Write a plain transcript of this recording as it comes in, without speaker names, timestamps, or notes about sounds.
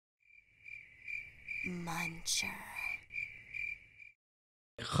Muncher.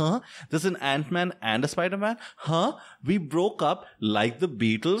 Huh? There's an Ant-Man and a Spider-Man? Huh? We broke up like the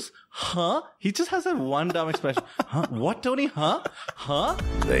Beatles? Huh? He just has that one dumb expression. Huh? What, Tony? Huh? Huh?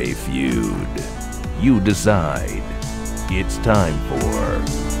 They feud. You decide. It's time for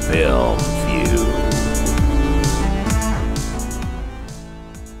Film Feud.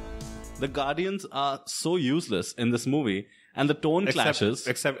 The Guardians are so useless in this movie, and the tone clashes.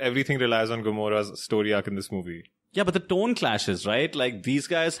 Except everything relies on Gamora's story arc in this movie. Yeah, but the tone clashes, right? Like these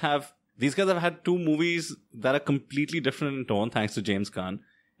guys have had two movies that are completely different in tone, thanks to James Gunn,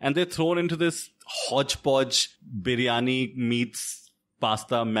 and they're thrown into this hodgepodge biryani meets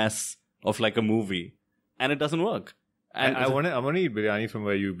pasta mess of like a movie, and it doesn't work. And I want to eat biryani from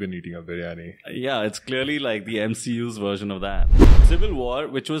where you've been eating a biryani. Yeah, it's clearly like the MCU's version of that. Civil War,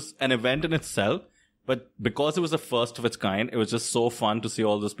 which was an event in itself, but because it was the first of its kind, it was just so fun to see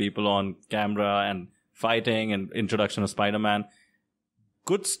all those people on camera and fighting and introduction of Spider-Man.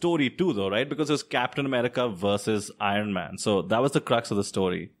 Good story too, though, right? Because it was Captain America versus Iron Man. So that was the crux of the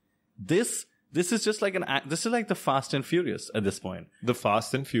story. This is just like this is like the Fast and Furious at this point. The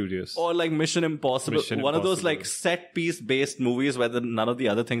Fast and Furious. Or like Mission Impossible. One of those like set piece based movies where none of the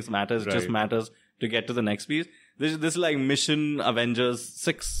other things matters. It just matters to get to the next piece. This is like Mission Avengers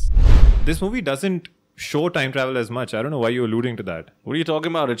 6. This movie doesn't show time travel as much. I don't know why you're alluding to that. What are you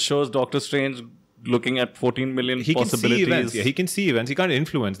talking about? It shows Doctor Strange looking at 14 million possibilities. Can see events. Yeah, he can see events. He can't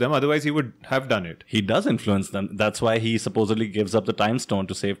influence them. Otherwise, he would have done it. He does influence them. That's why he supposedly gives up the time stone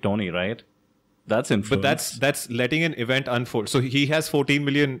to save Tony, right? That's influence. But that's letting an event unfold. So he has 14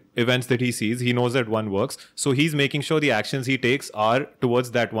 million events that he sees. He knows that one works. So he's making sure the actions he takes are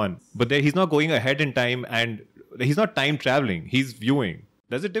towards that one. But he's not going ahead in time and he's not time traveling. He's viewing.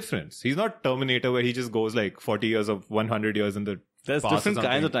 There's a difference. He's not Terminator where he just goes like 40 years or 100 years in the There's different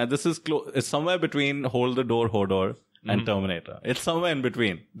kinds of time. This is it's somewhere between Hold the Door, Hodor and Terminator. It's somewhere in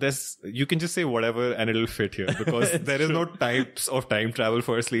between. You can just say whatever and it'll fit here because there is no types of time travel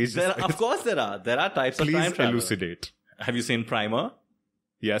firstly. Of course there are. There are types of time travel. Please elucidate. Have you seen Primer?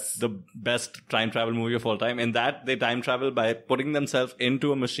 Yes. The best time travel movie of all time. In that, they time travel by putting themselves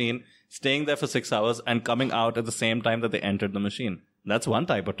into a machine, staying there for 6 hours and coming out at the same time that they entered the machine. That's one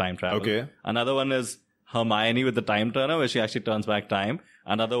type of time travel. Okay. Another one is Hermione with the time turner where she actually turns back time.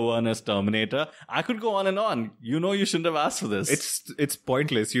 Another one is Terminator. I could go on and on. You shouldn't have asked for this. It's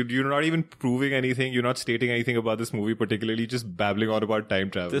pointless. You're not even proving anything. You're not stating anything about this movie particularly. Just babbling on about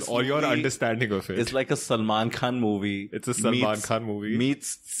time travel. Or your understanding of it. It's like a Salman Khan movie. It's a Salman Khan movie.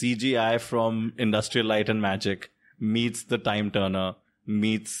 Meets CGI from Industrial Light and Magic. Meets the time turner.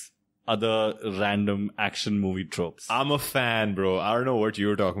 Meets other random action movie tropes. I'm a fan, bro. I don't know what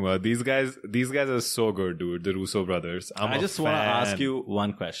you're talking about. These guys are so good, dude. The Russo brothers. I just want to ask you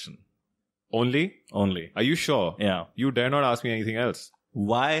one question. Only? Are you sure? Yeah. You dare not ask me anything else.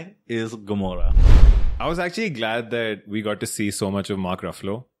 Why is Gamora? I was actually glad that we got to see so much of Mark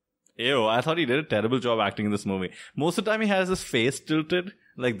Ruffalo. Ew, I thought he did a terrible job acting in this movie. Most of the time he has his face tilted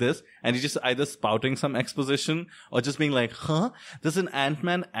like this and he's just either spouting some exposition or just being like, huh? There's an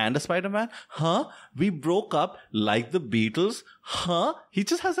Ant-Man and a Spider-Man? Huh? We broke up like the Beatles? Huh? He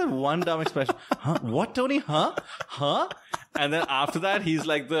just has that one dumb expression. Huh? What, Tony? Huh? Huh? And then after that, he's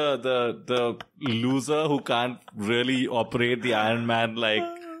like the loser who can't really operate the Iron Man like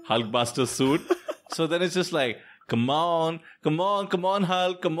Hulkbuster suit. So then it's just like, come on, Hulk,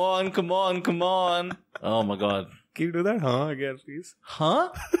 come on. Oh my God. Can you do that, huh, again, please? Huh?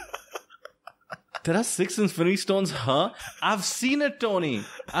 There are 6 Infinity Stones, huh? I've seen it, Tony.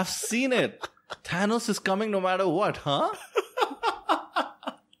 I've seen it. Thanos is coming no matter what, huh?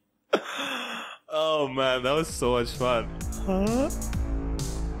 Oh man, that was so much fun. Huh?